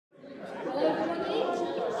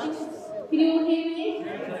you all hear me?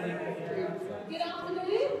 Good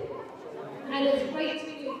afternoon. And it's great to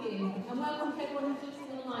be with you. And welcome to everyone who's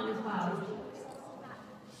listening online as well.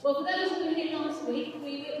 Well, for those who were here last week,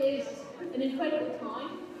 we witnessed an incredible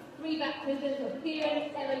time. 3 baptisms of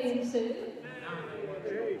Kieran, Emily and Sue.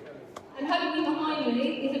 And hopefully behind me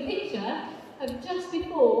is a picture of just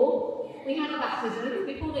before we had a baptism,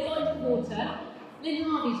 before they got into the water. Lynn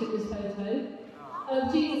Harvey took this photo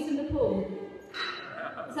of Jesus in the pool.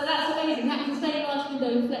 So that's amazing. That was the same glass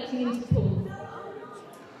window reflecting into the pool.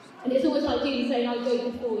 And it's almost like Jesus saying, I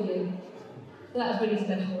go before you. So that was really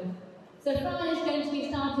special. So Fran is going to be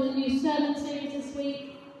starting a new sermon series this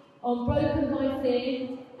week on broken by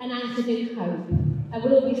fear and anchored in hope. And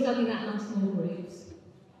we'll all be studying that in our small groups.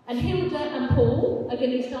 And Hilda and Paul are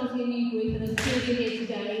going to be starting a new group, and there's 2 of you here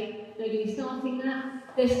today. They're going to be starting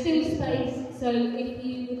that. There's still space, so if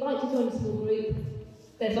you would like to join a small group,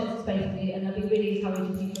 there's lots of space for you, and I'll be really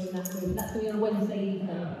encouraged if you join that group. That's going to be on Wednesday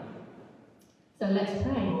evening. So let's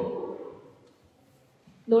pray.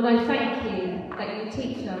 Lord, I thank you that you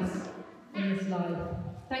teach us in this life.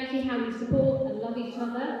 Thank you how you support and love each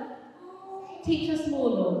other. Teach us more,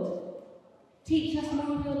 Lord. Teach us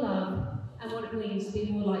more of your love and what it means to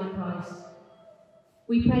be more like Christ.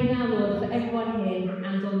 We pray now, Lord, for everyone here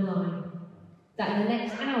and online, that in the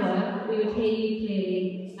next hour we would hear you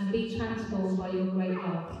clearly and be transformed by your great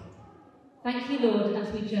love. Thank you, Lord,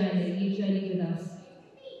 as we journey, you journey with us.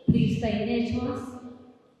 Please stay near to us.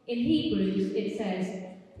 In Hebrews it says,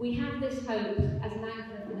 we have this hope as an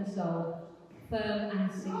anchor for the soul, firm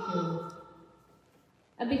and secure.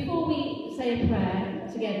 And before we say a prayer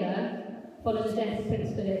together, following the death of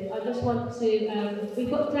Prince Philip, I just want to, we've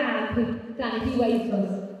got Dan, if you wave to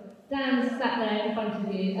us. Dan sat there in front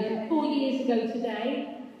of you. 4 years ago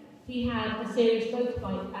today, he had a serious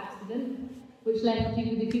motorbike accident, which left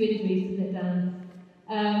you with a few injuries, didn't it,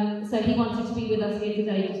 Dan? So he wanted to be with us here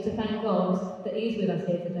today, just to thank God that he is with us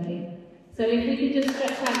here today. So if we could just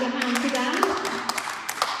stretch out your hand to Dan.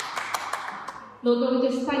 Lord God, we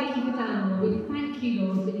just thank you for Dan, Lord. We thank you,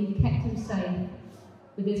 Lord, that you've kept him safe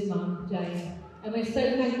with his mum, Jane. And we're so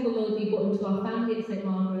thankful, Lord, that you brought him to our family at St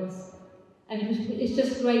Margaret's. And it's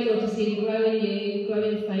just great, Lord, to see him grow in you, grow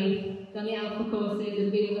in faith, done the Alpha courses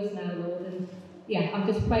and be with us now, Lord. And yeah, I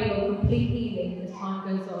just pray, Lord, complete healing as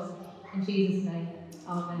time goes on. In Jesus' name,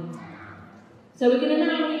 amen. So we're going to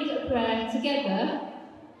now read a prayer together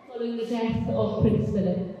following the death of Prince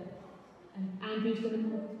Philip. And Andrew's going to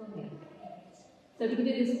come as well, yeah. So we can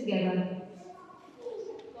do this together.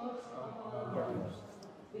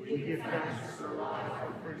 We give thanks for the life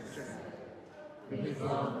of Prince Philip, for his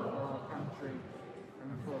love of our country,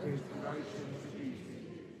 and for his devotion to duty.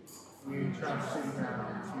 We entrust him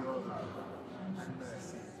now to your love and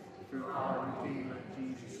mercy through our Redeemer,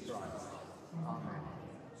 Jesus Christ. Amen.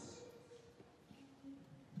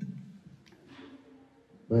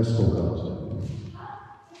 Merciful God,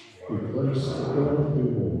 we close to all who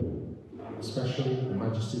mourn, especially Her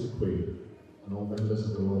Majesty the Queen and all members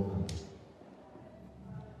of the royal family.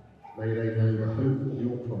 May they know the hope of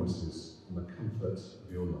your promises and the comfort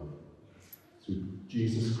of your love. Through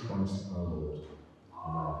Jesus Christ our Lord.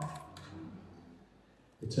 Amen.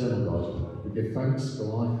 Eternal God, we give thanks for the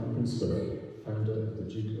life of Prince Philip, founder of the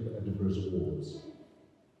Duke of Edinburgh's Awards.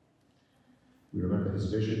 We remember his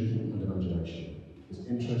vision and imagination, his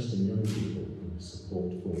interest in young people and his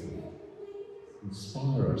support for them.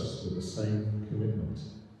 Inspire us with the same commitment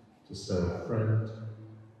to serve friend,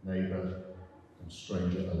 neighbour and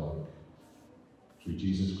stranger alike. Through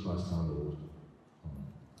Jesus Christ our Lord.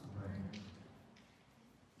 Amen.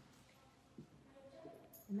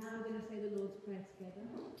 And now we're going to say the Lord's Prayer together.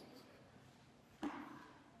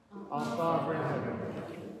 Our Father in heaven,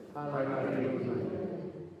 hallowed be your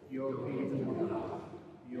name. Your kingdom come,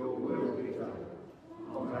 your will be done,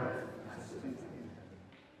 on earth as it is in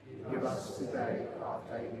heaven. Give us today our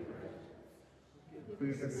daily bread.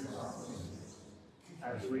 Forgive us our sins,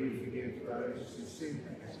 as we forgive those who sin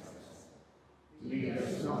against us. Lead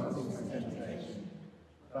us not into temptation,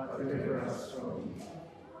 but deliver us from evil.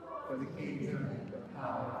 For the kingdom, the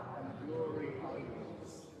power, and the glory are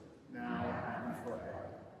yours, now and forever.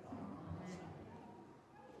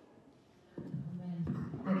 Amen.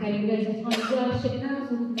 Okay, we're going to time of worship now,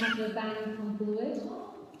 so we can have the band come forward.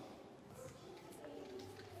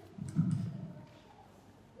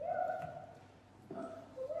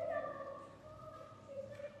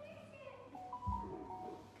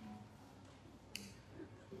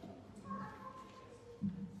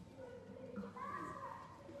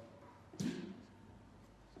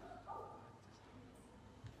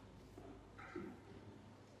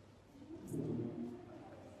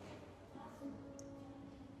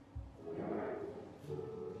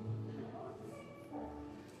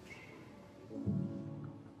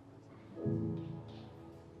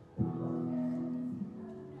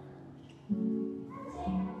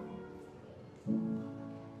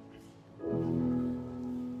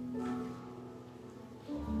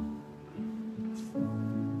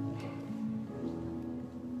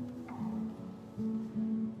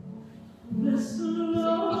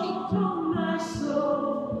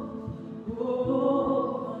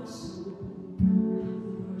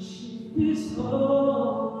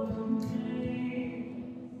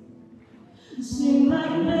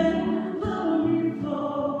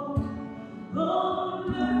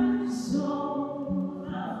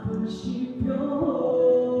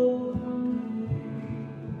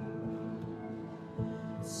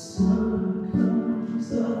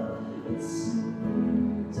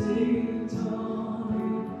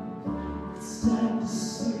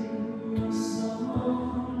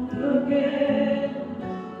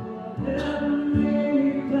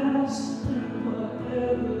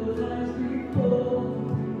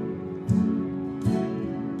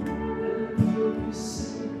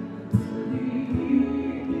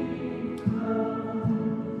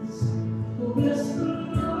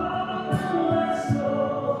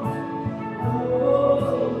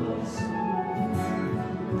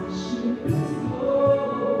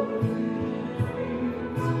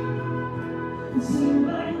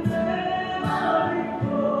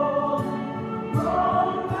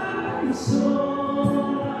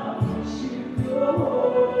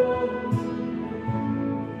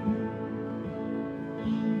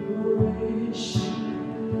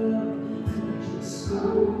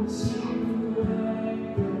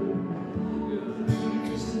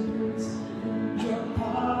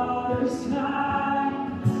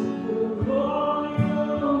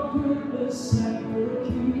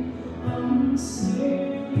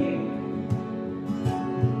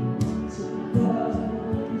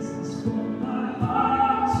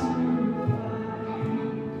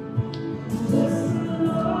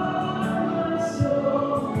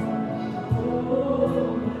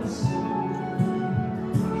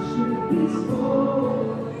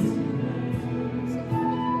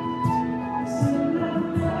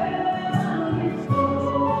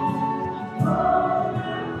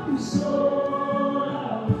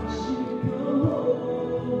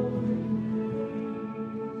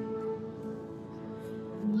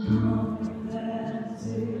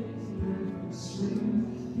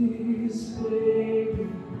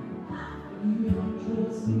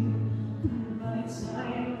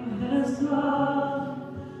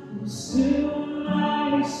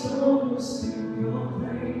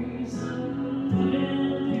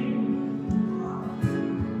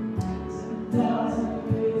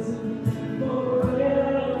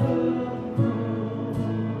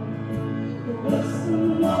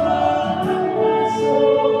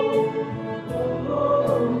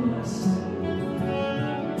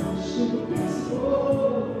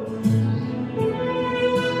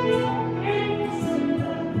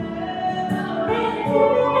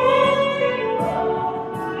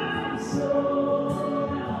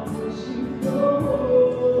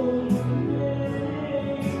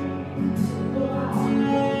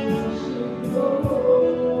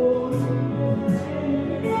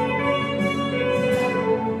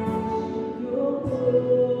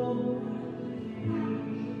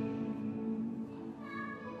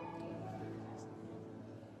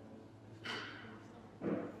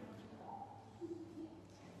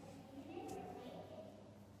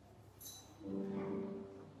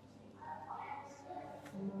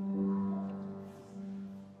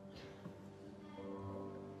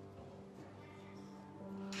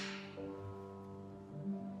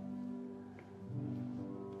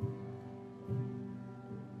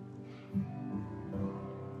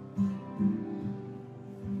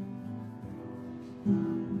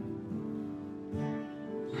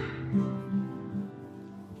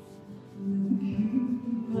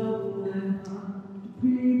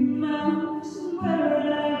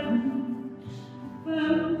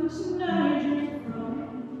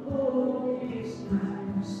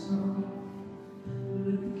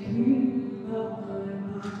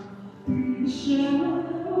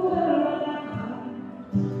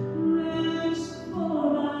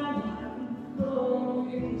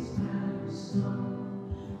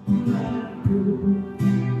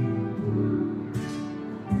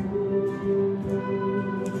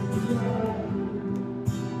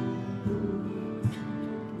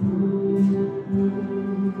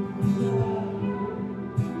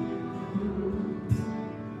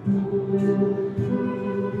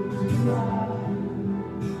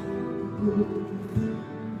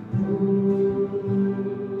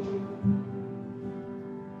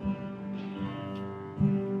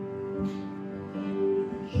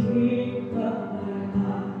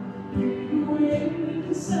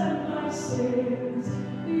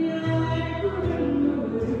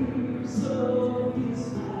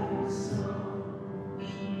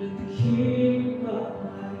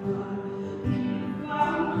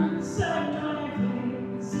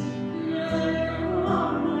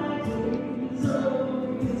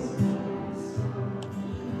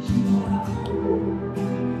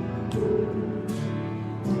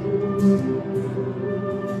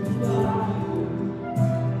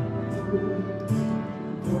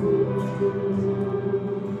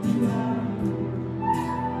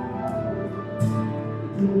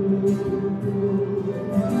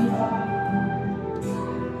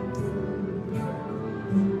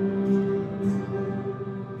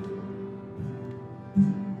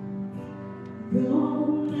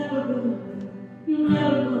 Gone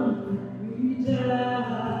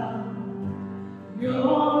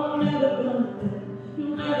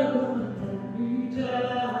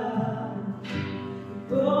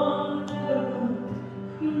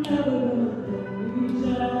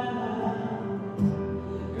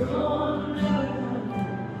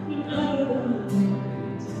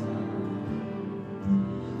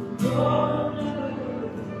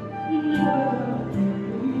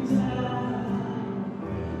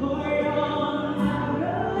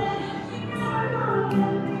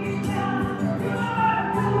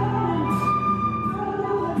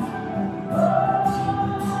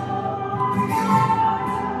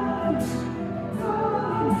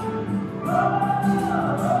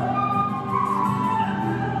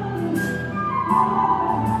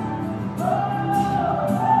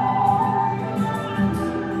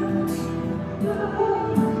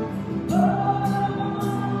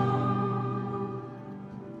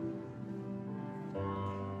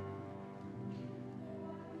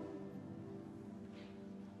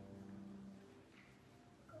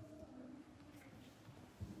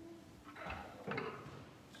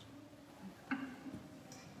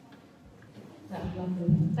That was lovely.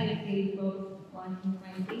 Thank you for writing,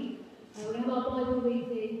 Frankie. We have our Bible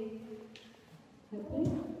reading.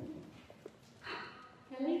 Hopefully.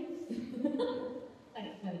 Kelly?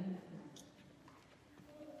 Thanks, Kelly.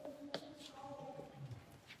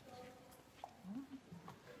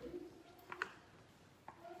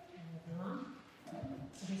 Everyone.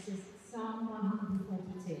 So this is Psalm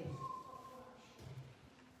 142.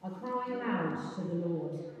 I cry aloud to the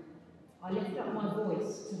Lord. I lift up my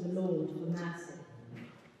voice to the Lord for mercy.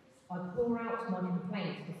 I pour out my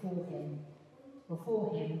complaint before him.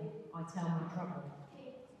 Before him, I tell my trouble.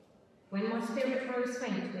 When my spirit grows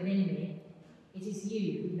faint within me, it is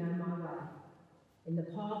you who know my way. In the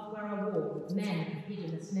path where I walk, men have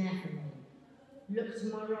hidden a snare for me. Look to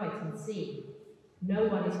my right and see. No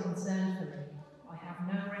one is concerned for me. I have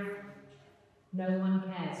no refuge. No one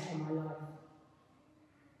cares for my life.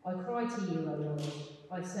 I cry to you, O Lord.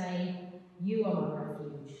 I say, you are my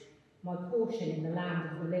refuge, my portion in the land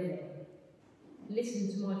of the living.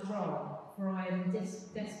 Listen to my cry, for I am in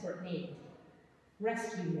desperate need.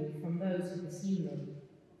 Rescue me from those who pursue me,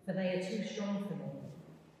 for they are too strong for me.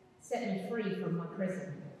 Set me free from my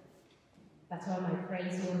prison, that I may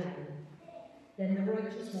praise your name. Then the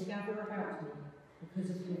righteous will gather about me because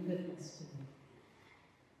of your goodness to me.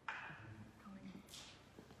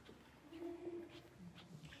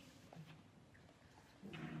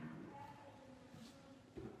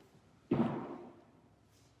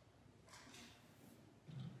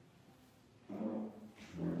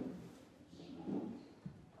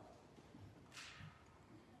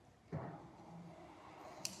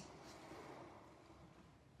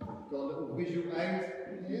 Got a little visual aid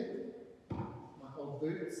here. My old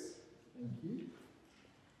boots. Thank you.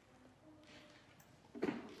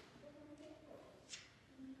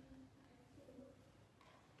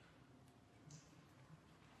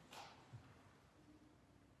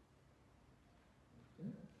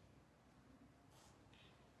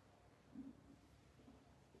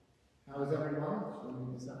 How is everyone? Shall we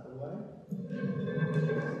move this out of the way? You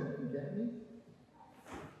can get me.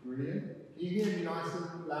 Brilliant. Can you hear me nice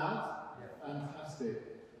and loud? Yeah. Fantastic.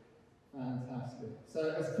 Fantastic.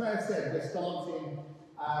 So, as Claire said, we're starting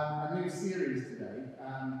a new series today.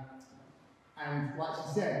 And like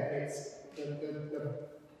she said, it's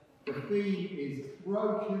the theme is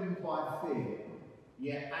broken by fear,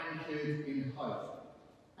 yet anchored in hope.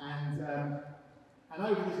 And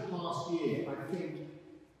over this past year, I think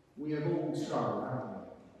we have all struggled, haven't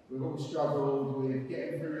we? We've all struggled with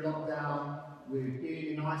getting through lockdown, with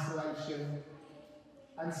being in isolation,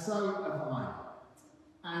 and so have I.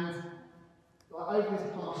 And over this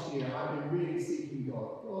past year, I've been really seeking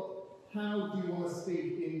God. God, how do you want to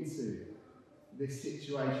speak into this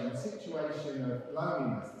situation, a situation of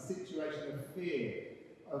loneliness, a situation of fear,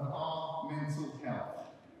 of our mental health?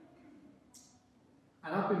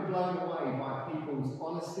 And I've been blown away by people's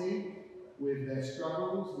honesty with their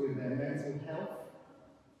struggles, with their mental health.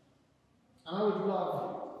 And I would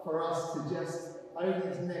love for us to just, over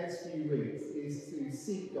these next few weeks, is to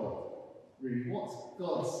seek God, really. What's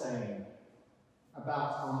God saying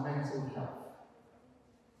about our mental health?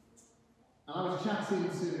 And I was chatting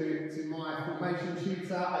to my formation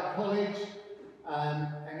tutor at college,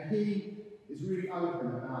 and he is really open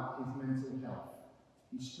about his mental health.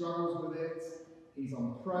 He struggles with it, he's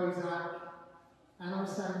on Prozac, and I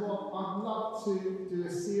was saying, well, I'd love to do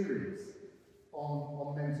a series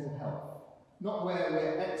on mental health. Not where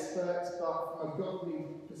we're experts, but from a godly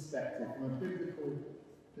perspective, from a biblical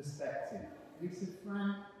perspective. And he said,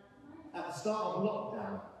 Fran, at the start of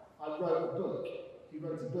lockdown, I wrote a book. He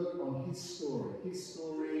wrote a book on his story,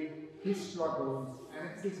 his struggles, and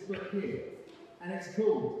it's this book here. And it's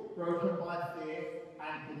called Broken by Fear,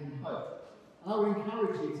 Anchored in Hope. And I would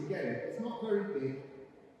encourage you to get it. It's not very big,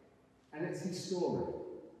 and it's his story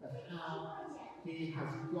of how he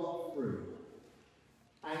has got through,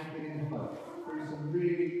 anchored in hope, through some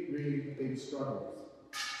really, really big struggles.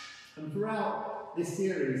 And throughout this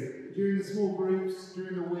series, during the small groups,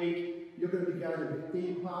 during the week, you're going to be going a bit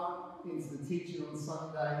deeper into the teaching on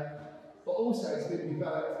Sunday, but also it's been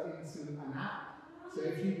developed into an app. So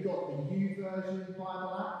if you've got the U version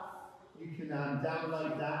Bible app, you can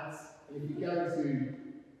download that. And if you go to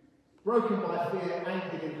Broken by Fear,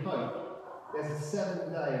 Anchored in Hope, there's a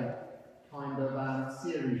 7-day kind of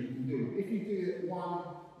series you can do. If you do it one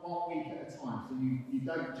week at a time, so you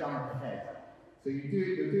don't jump ahead. So you're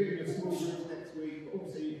doing it in your small groups next week, but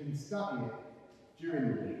also you can study it during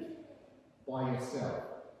the week by yourself.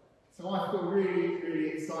 So I feel really, really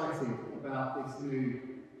excited about this new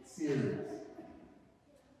series.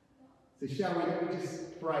 So shall we, let me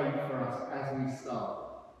just pray for us as we start.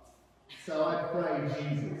 So I pray,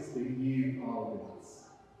 Jesus, that you are with us.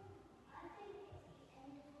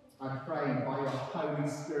 I pray by your Holy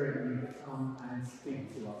Spirit you come and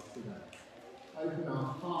speak to us today. Open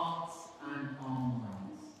our hearts and our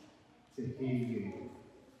minds to hear you.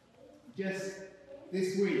 Just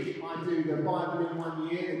this week I do the Bible in 1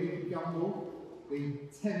 year, the Nicky Gumbel, the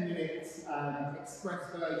 10-minute express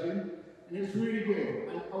version, and it was really good.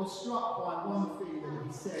 And I was struck by one thing that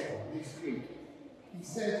he said this week. He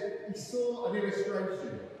said he saw an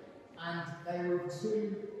illustration and they were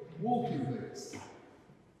 2 walking boots.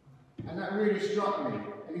 And that really struck me.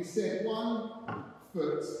 And he said one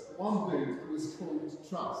boot was called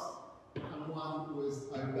trust and one was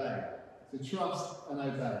obey. So trust and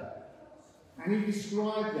obey. And he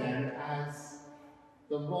described them as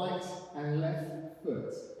the right and left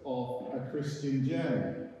foot of a Christian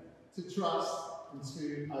journey. To trust and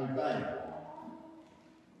to obey.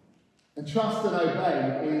 And trust and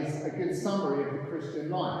obey is a good summary of the Christian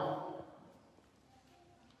life.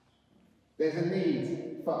 There's a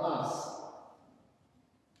need for us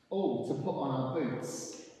all to put on our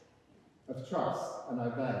boots of trust and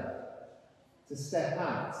obey, to step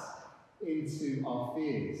out into our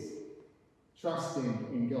fears, trusting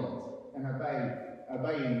in God and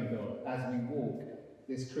obeying God as we walk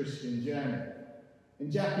this Christian journey.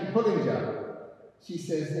 And Jackie Pullinger, she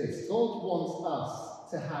says this: God wants us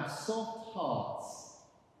to have soft hearts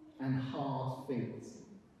and hard feet.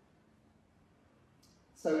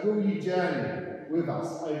 So will you journey with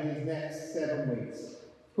us over these next 7 weeks,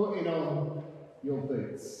 putting on your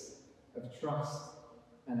boots of trust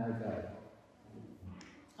and obey?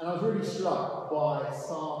 And I was really struck by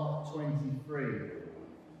Psalm 23.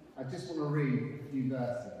 I just want to read a few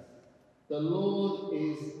verses. The Lord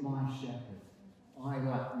is my shepherd, I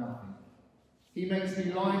lack nothing. He makes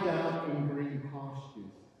me lie down in green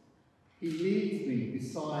pastures. He leads me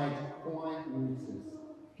beside quiet waters.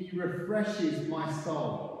 He refreshes my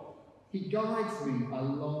soul. He guides me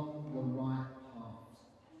along the right path.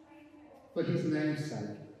 For his name's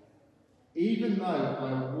sake, even though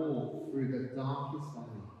I walk through the darkest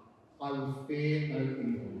valley, I will fear no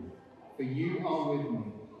evil. For you are with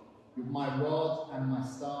me. With my rod and my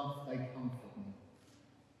staff, they comfort me.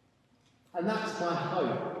 And that's my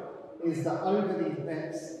hope, is that over these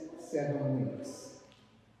next 7 weeks,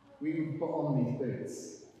 we will put on these boots.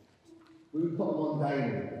 We will put them on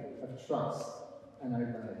daily of trust and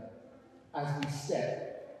obey as we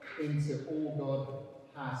step into all God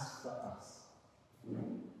has for us.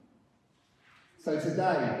 So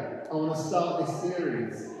today, I want to start this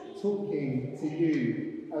series talking to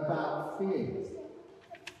you about fears.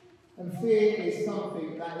 And fear is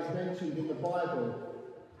something that is mentioned in the Bible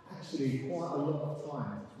actually quite a lot of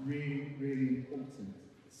times. It's really, really important.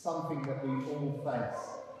 It's something that we all face.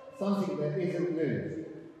 Something that isn't new.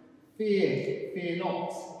 Fear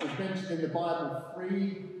not, is mentioned in the Bible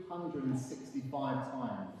 365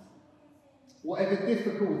 times. Whatever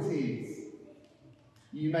difficulties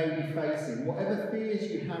you may be facing, whatever fears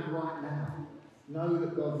you have right now, know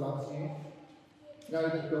that God loves you. Know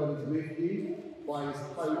that God is with you by his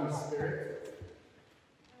Holy Spirit.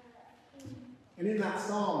 And in that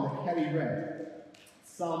psalm that Kelly read,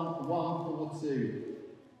 Psalm 142,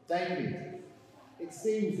 David, it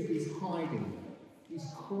seems that he's hiding. He's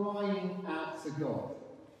crying out to God.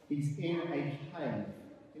 He's in a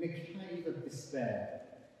cave of despair.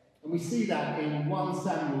 And we see that in 1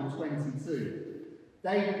 Samuel 22.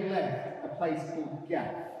 David left a place called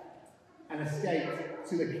Gath and escaped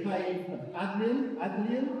to the cave of Adlian, I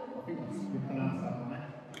think that's we pronounced that right.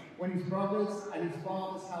 When his brothers and his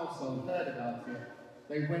father's household heard about it,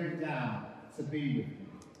 they went down to be with him.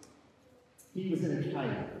 He was in a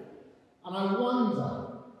cave. And I wonder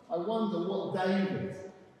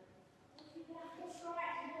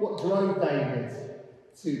what drove David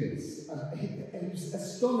to this. He was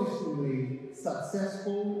astonishingly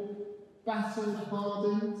successful,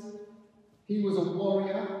 battle-hardened. He was a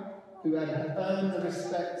warrior who had earned the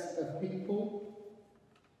respect of people.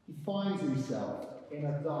 He finds himself in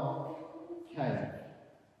a dark cave.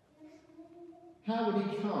 How would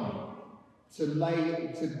he come to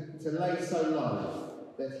lay so low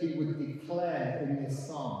that he would declare in this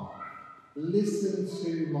psalm, "Listen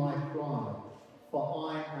to my cry,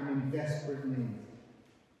 for I am in desperate need"?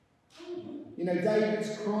 You know,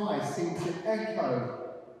 David's cry seemed to echo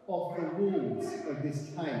off the walls of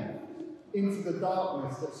this cave into the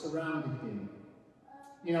darkness that surrounded him.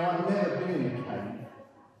 You know, I've never been in a cave.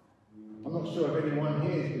 I'm not sure if anyone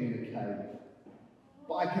here has been in a cave.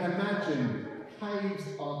 But I can imagine caves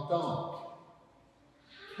are dark.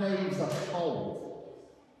 Caves are cold.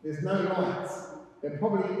 There's no light. There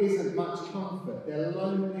probably isn't much comfort. They're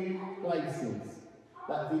lonely places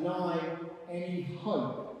that deny any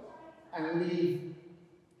hope and leave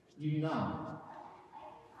you numb.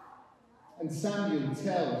 And Samuel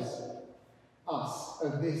tells us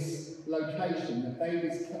of this location, that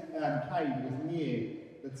David's cave was near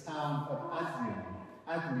the town of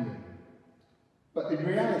Adlian. But the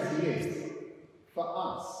reality is, for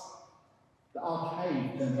us, that our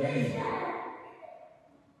cave can be anywhere.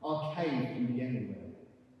 Our cave can be anywhere.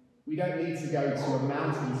 We don't need to go to a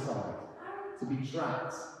mountainside to be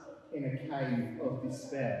trapped in a cave of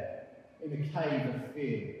despair, in a cave of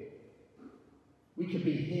fear. We could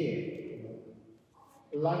be here,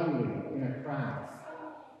 lonely in a crowd,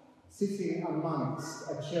 sitting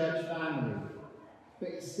amongst a church family, but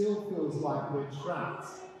it still feels like we're trapped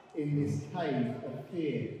in this cave of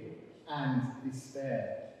fear and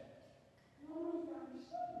despair.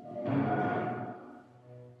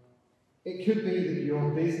 It could be that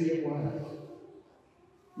you're busy at work,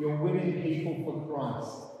 you're winning people for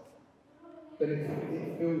Christ, but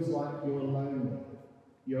it feels like you're lonely.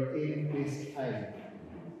 You're in this cave.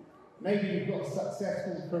 Maybe you've got a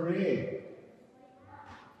successful career.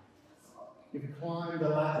 You've climbed the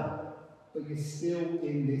ladder, but you're still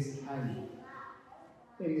in this cave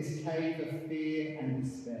of fear and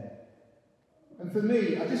despair. And for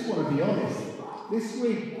me, I just want to be honest, this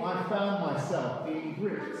week I found myself being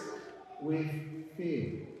gripped with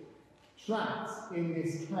fear, trapped in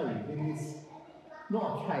this cave, in this,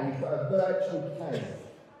 not a cave, but a virtual cave.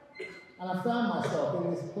 And I found myself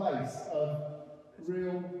in this place of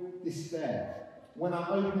real despair when I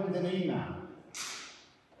opened an email.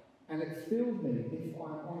 And it filled me, if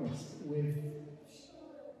I'm honest, with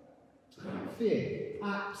fear,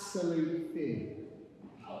 absolute fear.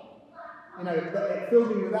 You know, it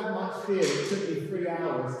filled me with that much fear, it took me 3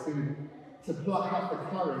 hours to pluck up the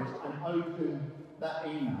courage and open that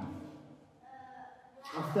email.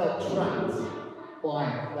 I felt trapped by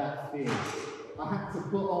that fear. I had to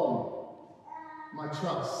put on my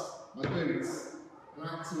trust, my boots, and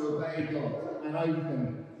I had to obey God and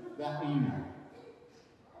open that email.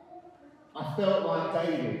 I felt like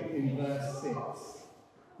David in verse 6.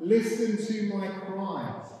 Listen to my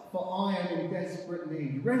cry, for I am in desperate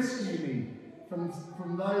need. Rescue me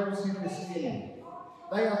from those who pursue me.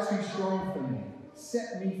 They are too strong for me.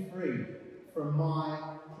 Set me free from my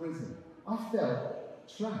prison. I felt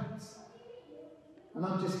trapped. And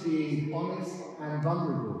I'm just being honest and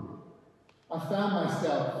vulnerable. I found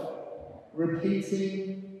myself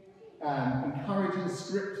repeating, encouraging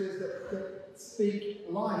scriptures that speak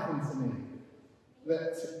life into me,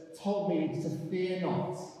 that told me to fear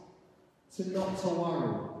not, to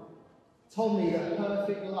worry, told me that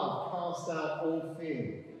perfect love casts out all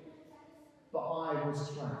fear. But I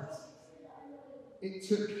was trapped. It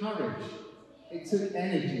took courage, it took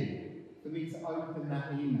energy for me to open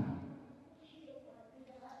that email.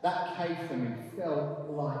 That cave for me felt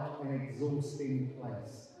like an exhausting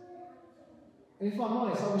place. And if I'm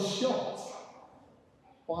honest, I was shocked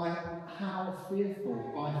by how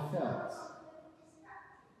fearful I felt.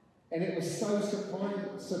 And it was so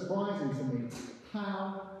surprising to me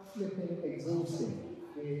how flipping exhausting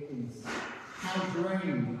fear is, how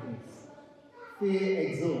draining it is. Fear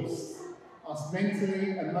exhausts us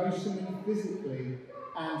mentally, emotionally, physically,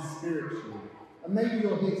 and spiritually. And maybe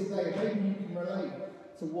you're here today, maybe you can relate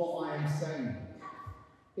to what I am saying.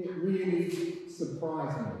 It really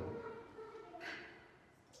surprised me.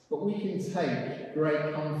 But we can take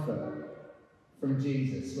great comfort from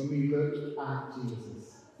Jesus when we look at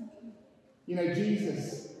Jesus. You know,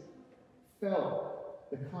 Jesus felt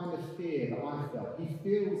the kind of fear that I felt. He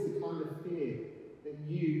feels the kind of fear that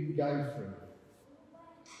you go through.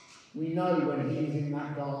 We know when he's in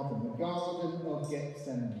that garden, the Garden of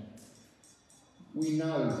Gethsemane. We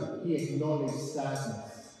know he acknowledged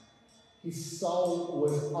sadness. His soul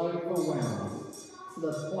was overwhelmed to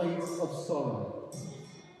the point of sorrow.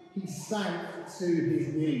 He sank to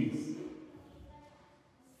his knees.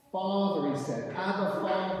 Father, he said, Abba,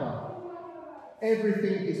 Father,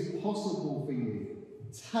 everything is possible for you.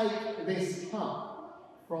 Take this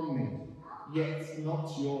cup from me, yet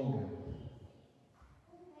not your will.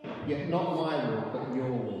 Yet not my will, but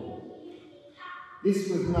your will. This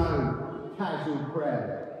was no casual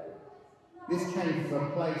prayer. This came from a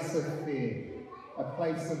place of fear, a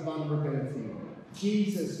place of vulnerability.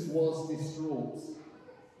 Jesus was distraught.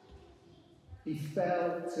 He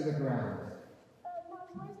fell to the ground.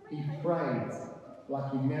 He prayed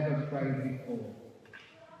like he never prayed before.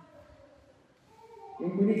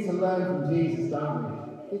 We need to learn from Jesus,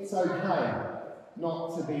 don't we? It's okay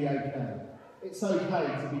not to be okay. It's okay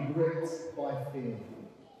to be gripped by fear.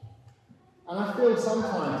 And I feel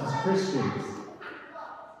sometimes as Christians,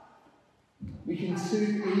 we can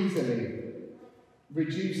too easily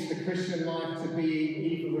reduce the Christian life to be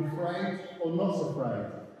either afraid or not afraid.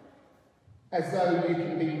 As though you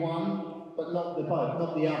can be one, but not the both,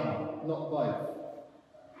 not the other, not both.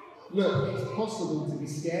 Look, it's possible to be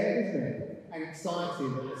scared, isn't it? And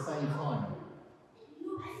excited at the same time.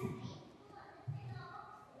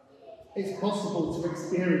 It's possible to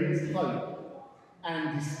experience hope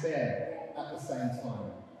and despair at the same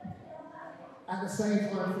time. At the same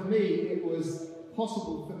time, for me, it was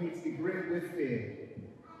possible for me to be gripped with fear,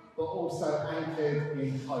 but also anchored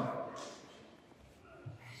in hope.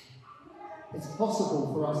 It's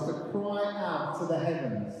possible for us to cry out to the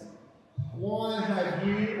heavens, "Why have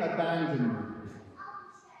you abandoned me?"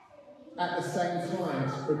 At the same time,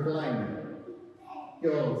 to proclaim,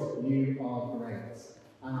 "God, you are great,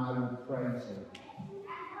 and I will praise you."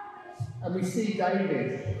 And we see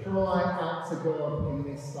David cry out to God in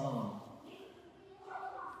this psalm.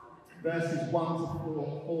 Verses 1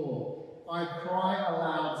 to 4. I cry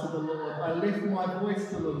aloud to the Lord. I lift my voice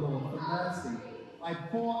to the Lord for mercy. I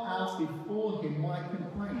pour out before him my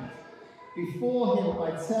complaint. Before him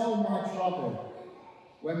I tell my trouble.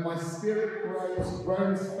 When my spirit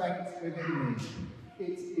groans faint within me,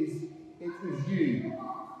 it is you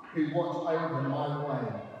who watch over my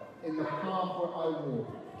way in the path where I walk.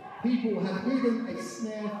 People have hidden a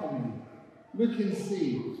snare for me. Look and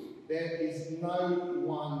see, there is no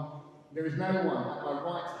one at my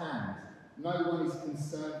right hand. No one is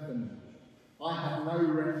concerned for me. I have no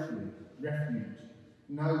refuge.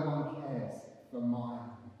 No one cares for my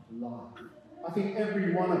life. I think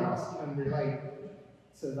every one of us can relate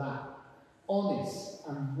to that honest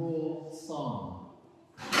and raw psalm.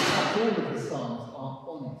 All of the psalms are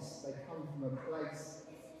honest. They come from a place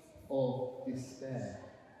of despair.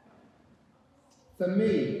 For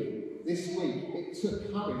me, this week, it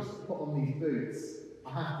took courage to put on these boots. I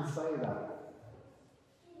have to say that.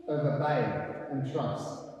 Of obey and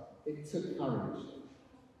trust. It took courage.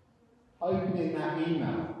 Opening that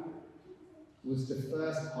email was the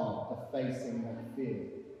first part of facing that fear.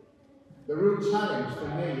 The real challenge for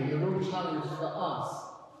me, and the real challenge for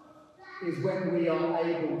us, is when we are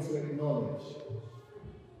able to acknowledge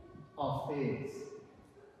our fears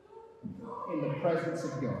in the presence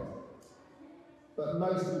of God. But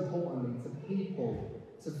most importantly, to people,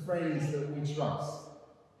 to friends that we trust,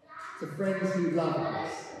 to friends who love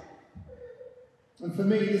us. And for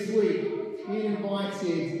me this week, being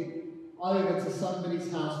invited over to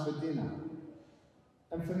somebody's house for dinner,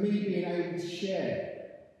 and for me being able to share,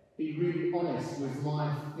 be really honest with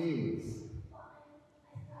my fears.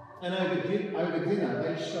 And over dinner,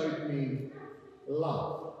 they showed me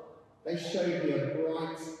love. They showed me a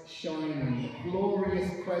bright, shining,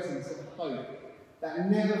 glorious presence of hope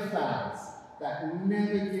that never fails, that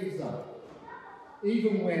never gives up.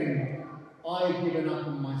 Even when I've given up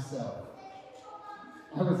on myself,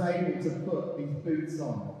 I was able to put these boots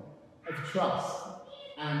on of trust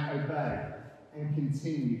and obey and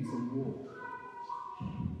continue to walk.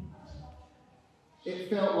 It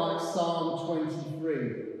felt like Psalm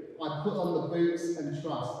 23. I put on the boots and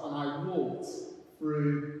trust, and I walked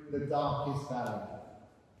through the darkest valley.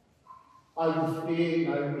 I will fear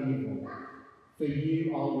no evil, for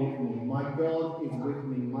you are with me. My God is with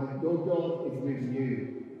me. Your God is with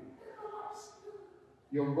you.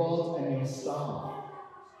 Your rod and your staff,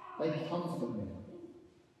 they comfort me.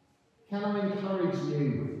 Can I encourage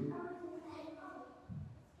you?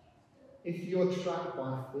 If you're trapped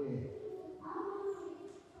by fear,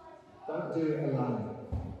 don't do it alone.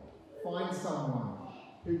 Find someone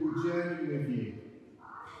who will journey with you.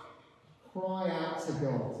 Cry out to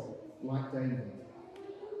God like David.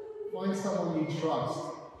 Find someone you trust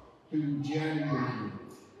who will journey with you.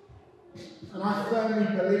 And I firmly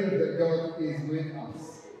believe that God is with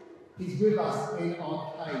us. He's with us in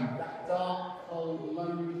our cave, that dark, cold,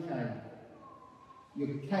 lonely cave. Your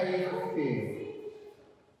cave of fear.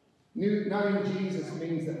 Knowing Jesus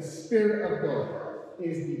means that the Spirit of God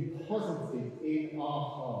is deposited in our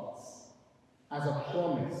hearts as a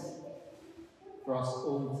promise for us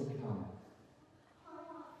all to come.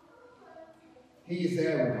 He is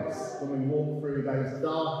there with us when we walk through those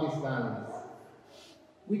darkest valleys.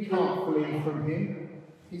 We can't flee from him.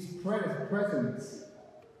 His presence,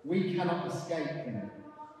 we cannot escape him.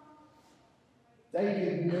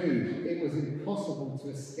 David knew it was impossible to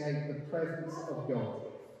escape the presence of God,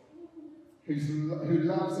 who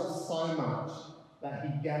loves us so much that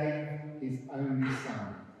he gave his only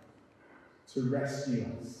Son to rescue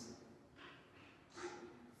us.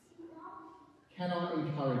 Can I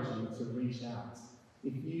encourage you to reach out?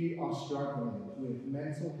 If you are struggling with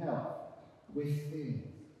mental health, with fear,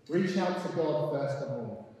 reach out to God first of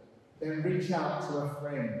all. Then reach out to a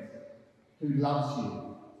friend who loves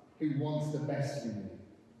you, who wants the best for you.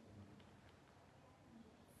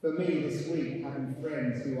 For me this week, having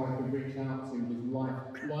friends who I could reach out to was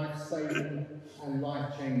life-saving and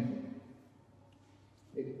life-changing.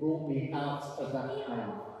 It brought me out of that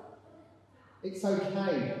pain. It's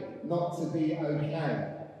okay not to be okay.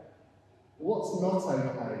 What's not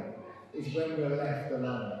okay is when we're left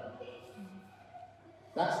alone.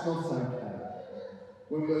 That's not okay.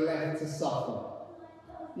 When we're left to suffer.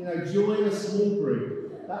 You know, join a small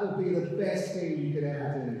group. That would be the best thing you could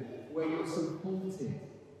ever do, where you're supported.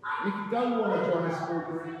 If you don't want to join a small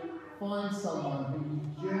group, find someone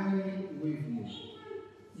who will journey with you.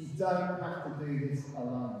 You don't have to do this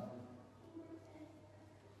alone.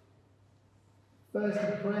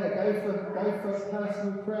 Thursday prayer, go for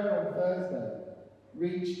personal prayer on Thursday.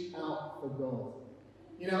 Reach out for God.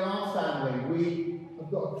 You know, our family, we have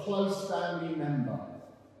got a close family member,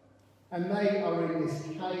 and they are in this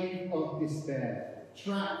cave of despair,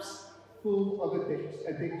 trapped full of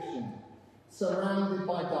addiction, surrounded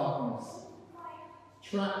by darkness,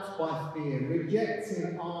 trapped by fear,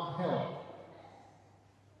 rejecting our help.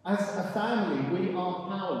 As a family, we are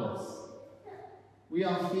powerless. We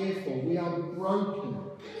are fearful. We are broken.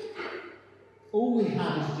 All we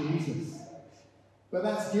have is Jesus. But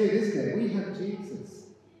that's good, isn't it? We have Jesus.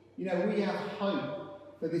 You know, we have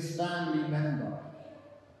hope for this family member.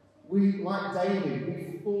 We, like David,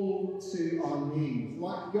 we fall to our knees.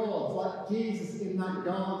 Like God, like Jesus in that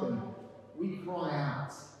garden, we cry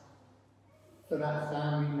out for that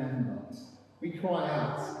family member. We cry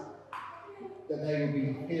out that they will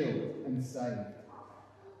be healed and saved.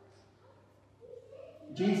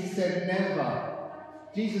 Jesus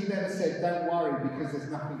never said, don't worry because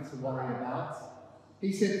there's nothing to worry about.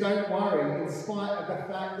 He said, don't worry in spite of the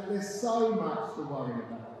fact that there's so much to worry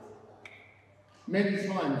about. Many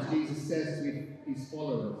times Jesus says to his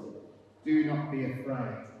followers, do not be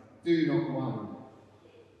afraid. Do not worry.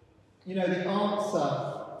 You know, the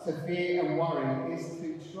answer to fear and worry is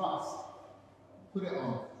to trust. Put it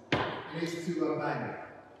on. And it's to obey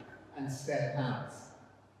and step out.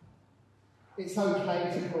 It's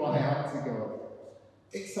okay to cry out to God.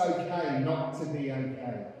 It's okay not to be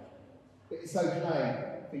okay. It's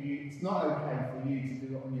okay for you. It's not okay for you to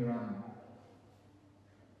do it on your own.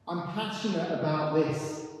 I'm passionate about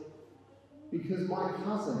this because my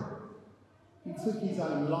cousin, he took his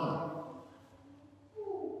own life.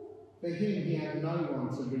 For him, he had no one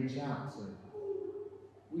to reach out to.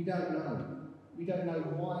 We don't know. We don't know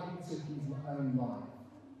why he took his own life.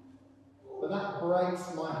 But that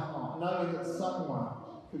breaks my heart, knowing that someone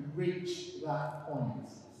could reach that point.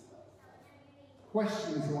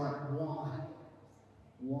 Questions like, why?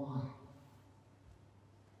 Why?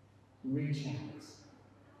 Reach out.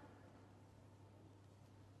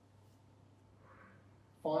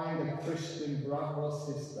 Find a Christian brother or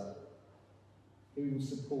sister who will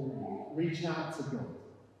support you. Reach out to God.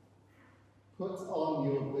 Put on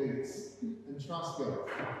your boots and trust God.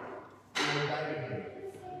 And obey Him.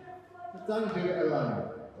 But don't do it alone.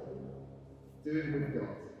 Do it with God.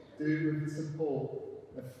 Do it with the support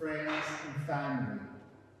of friends and family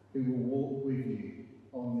who will walk with you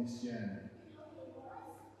on this journey.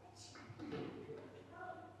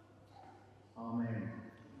 Amen.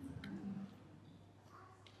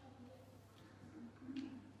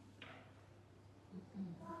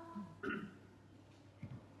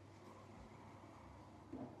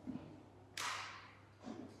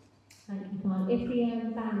 if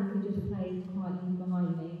the band could just play quietly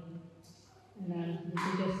behind me, and we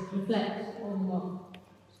could just reflect on what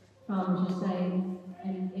Fran was just saying,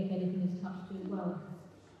 and if anything has touched you as well.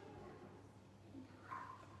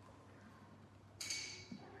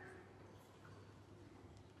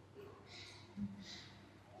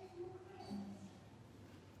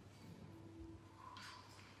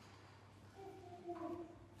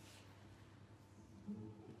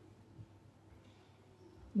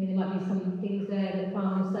 I mean, there might be some things there that Fran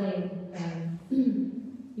was saying.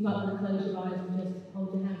 You might want to close your eyes and just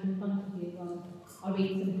hold your hands in front of you while I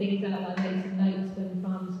read some things out. I made some notes when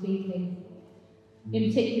Fran was speaking. In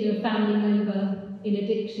particular, a family member in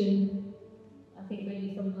addiction. I think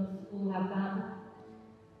maybe some of us all have that.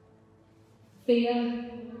 Fear,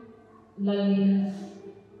 loneliness,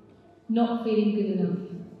 not feeling good enough.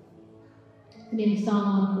 And in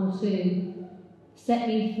Psalm 142, set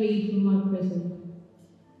me free from my prison.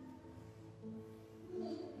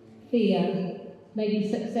 Fear, maybe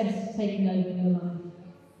success taking over in your life.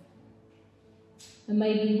 And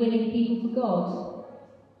maybe winning people for God.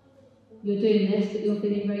 You're doing this, but you're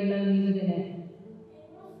feeling very lonely within it.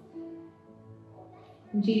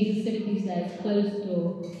 And Jesus simply says, close the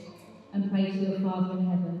door and pray to your Father in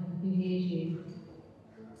heaven who hears you.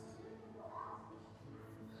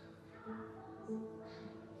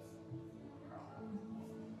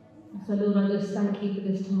 So Lord, I just thank you for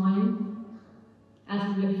this time.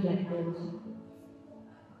 As we reflect, Lord,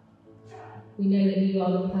 we know that you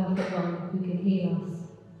are the perfect one who can heal us.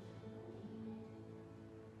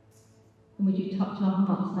 And would you touch our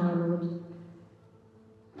hearts now, Lord?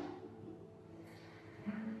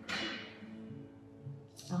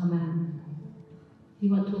 Amen. If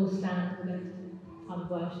you want to all stand, we're going to have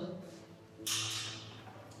worship.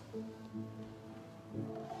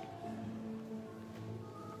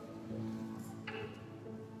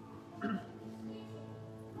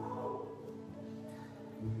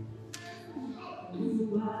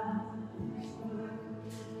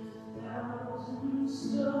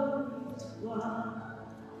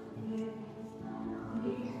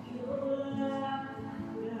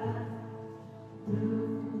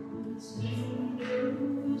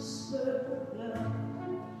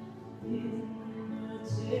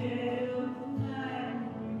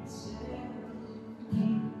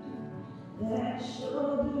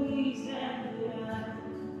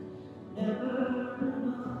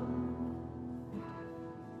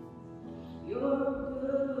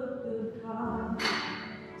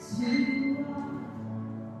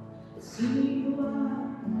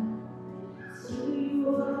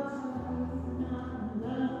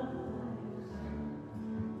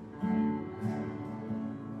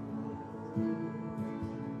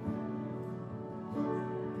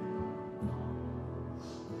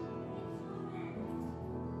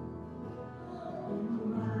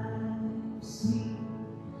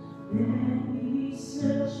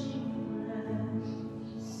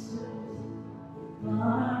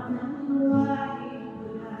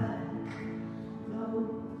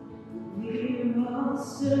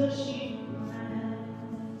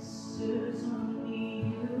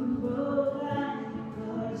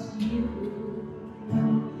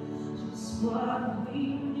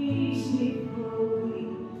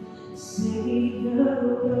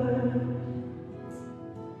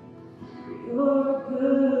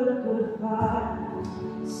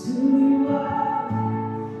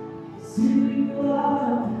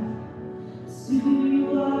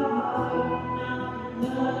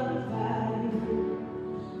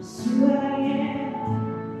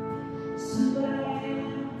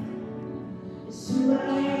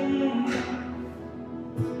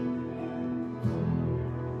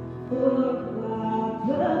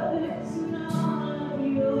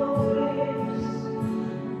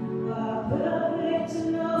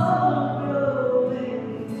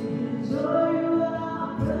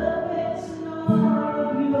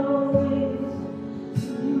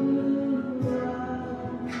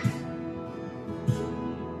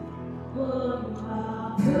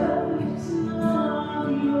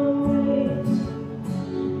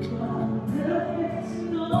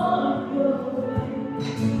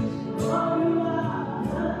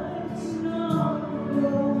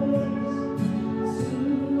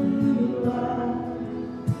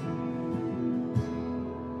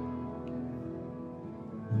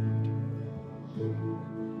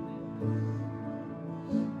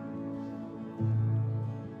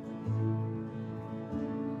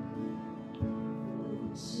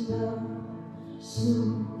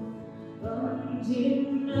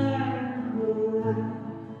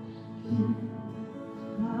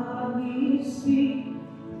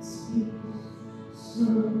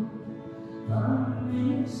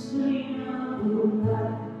 unmissing of your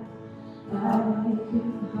light. I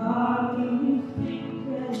can hardly think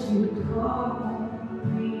as you call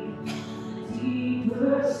me,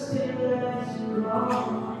 deeper still as you call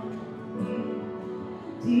me,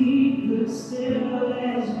 deeper still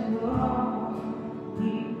as you call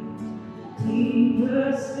me, deeper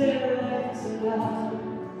still as you love.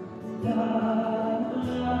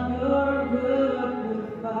 Love, you're good,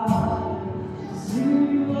 Father. It's who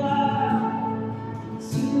you are,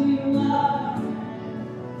 it's who you are,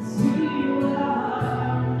 it's who you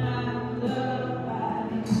are, and I'm loved by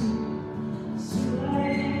you. It's who I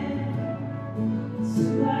am, it's who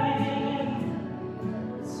I am,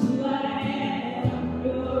 it's who I am.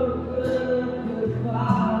 You're good,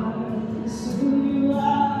 Father. It's who you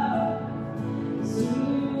are, it's who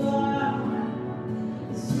you are,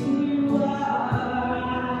 it's who you are, and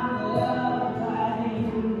I'm loved by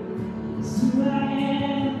you. It's who I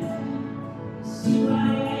am, it's who I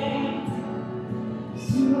am, it's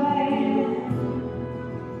who I am.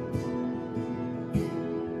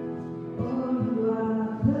 Oh, you are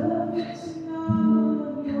perfect in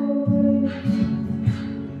all of your ways.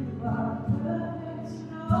 You are perfect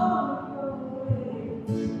in all of your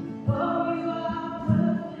ways. Oh, you are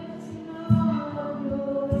perfect in all of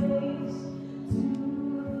your ways to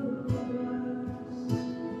us.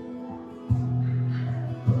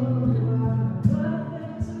 Oh, you are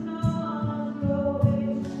perfect in all of your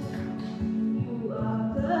ways. You are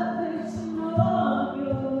perfect in all of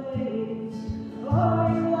your ways. Oh,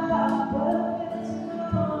 you are perfect in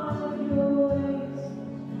all of your ways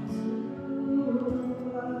to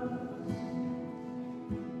us.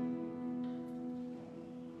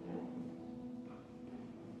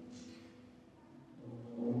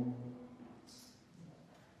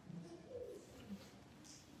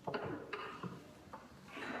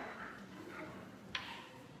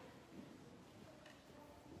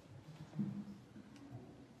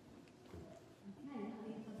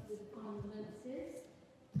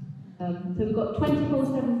 So we've got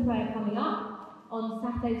 24/7 prayer coming up on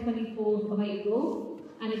Saturday 24th of April,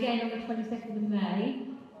 and again on the 22nd of May,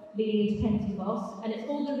 leading into Pentecost, and it's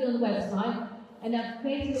all going to be on the website, and I've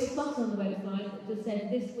created a little button on the website that just says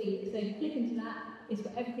this week, so if you click into that, it's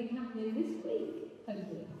got everything happening this week,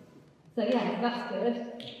 hopefully. So yeah, that's good.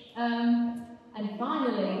 And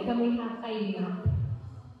finally, can we have Amy up?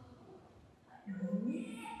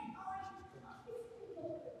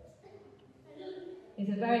 It's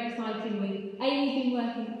a very exciting week. Amy's been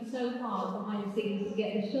working so hard behind the scenes to get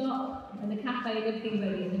the shop and the cafe and everything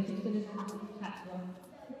ready, and she's going to have a chat to us.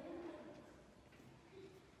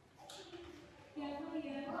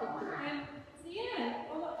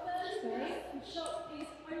 On that Thursday, the shop is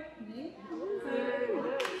opening. So,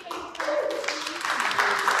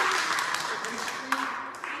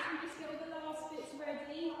 we just get all the last bits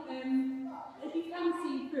ready. If you can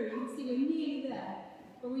see through, you can see we're nearly there.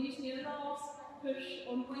 But we just need a last push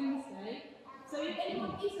on Wednesday. So if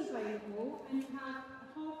anyone is available and you have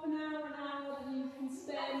half an hour that you can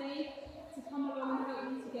spare me to come along and help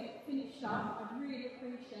me to get finished up, I'd really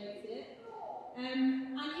appreciate it.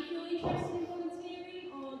 And if you're interested in volunteering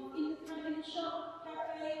or in the shop,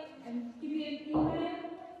 cafe, give me an email.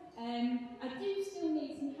 I do still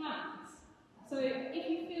need some hands. So if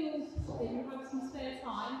you feel that you have some spare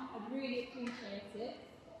time, I'd really appreciate it.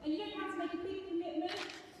 And you don't have to make a big commitment.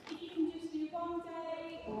 If you can just do one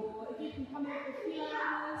day, or if you can come in for a few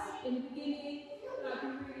hours in the beginning, that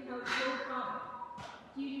would be really helpful. But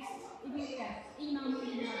you just, if you email me when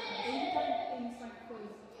you have to. Or you don't things like this,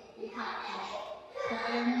 you have to. But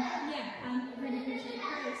and I really appreciate your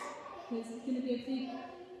prayers, because it's going to be a big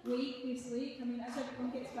week this week. I mean, as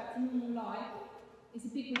everyone gets back to normal life, it's a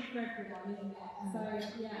big week for everyone, isn't it? So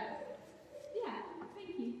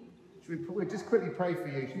thank you. We'll just quickly pray for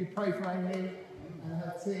you. Should we pray for Amy and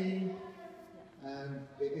her team?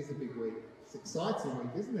 It is a big week. It's an exciting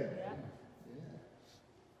week, isn't it? Yeah.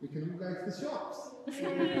 We can all go to the shops.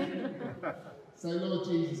 So, Lord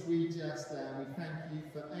Jesus, we just we thank you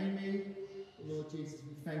for Amy. Lord Jesus,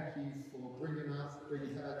 we thank you for bringing her to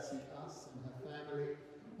us and her family.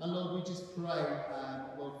 And Lord, we just pray,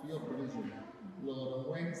 Lord, for your provision. Lord,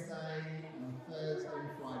 on Wednesday, on Thursday and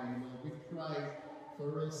Friday, Lord, we pray for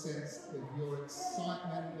a real sense of your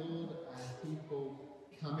excitement, Lord, as people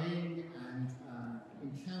come in and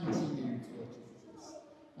encounter you, Lord Jesus.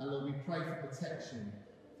 And Lord, we pray for protection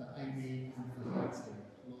for Amy and for her team.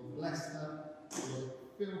 Lord, bless her. Lord,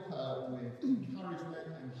 fill her with encouragement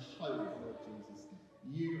and hope, Lord Jesus.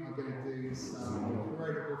 You are going to do some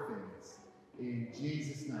incredible things. In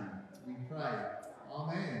Jesus' name, we pray.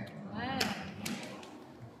 Amen. Amen.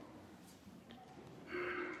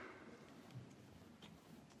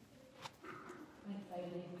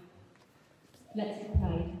 Let's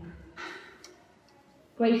pray.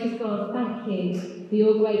 Gracious God, thank you for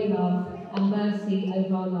your great love and mercy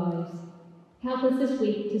over our lives. Help us this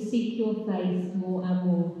week to seek your face more and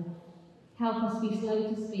more. Help us be slow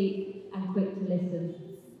to speak and quick to listen.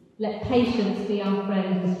 Let patience be our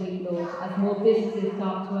friend this week, Lord, as more businesses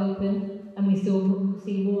start to open and we still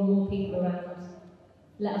see more and more people around.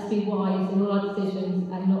 Let us be wise in all our decisions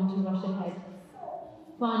and not to rush ahead.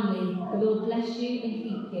 Finally, the Lord bless you and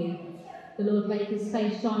keep you. The Lord make his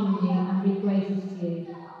face shine on you and be gracious to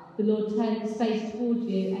you. The Lord turn his face towards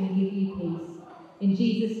you and give you peace. In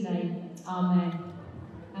Jesus' name, amen.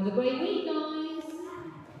 Have a great week, guys.